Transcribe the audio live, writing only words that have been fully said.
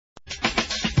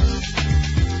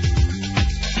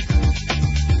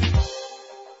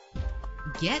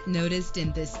Get noticed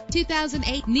in this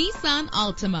 2008 Nissan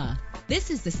Altima.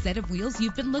 This is the set of wheels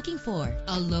you've been looking for.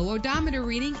 A low odometer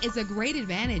reading is a great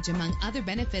advantage among other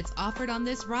benefits offered on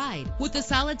this ride. With a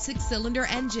solid 6-cylinder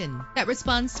engine that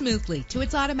responds smoothly to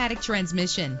its automatic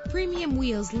transmission, premium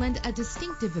wheels lend a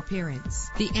distinctive appearance.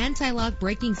 The anti-lock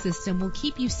braking system will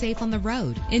keep you safe on the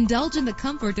road. Indulge in the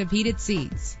comfort of heated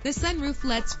seats. The sunroof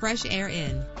lets fresh air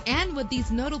in. And with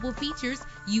these notable features,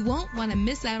 you won't want to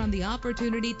miss out on the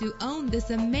opportunity to own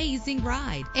this amazing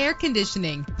ride. Air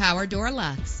conditioning, power door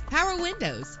locks, power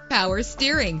windows, power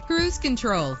steering, cruise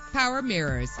control, power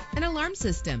mirrors, an alarm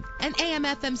system, an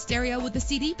AM/FM stereo with a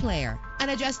CD player, an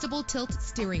adjustable tilt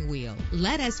steering wheel.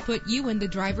 Let us put you in the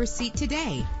driver's seat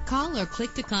today. Call or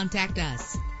click to contact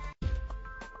us.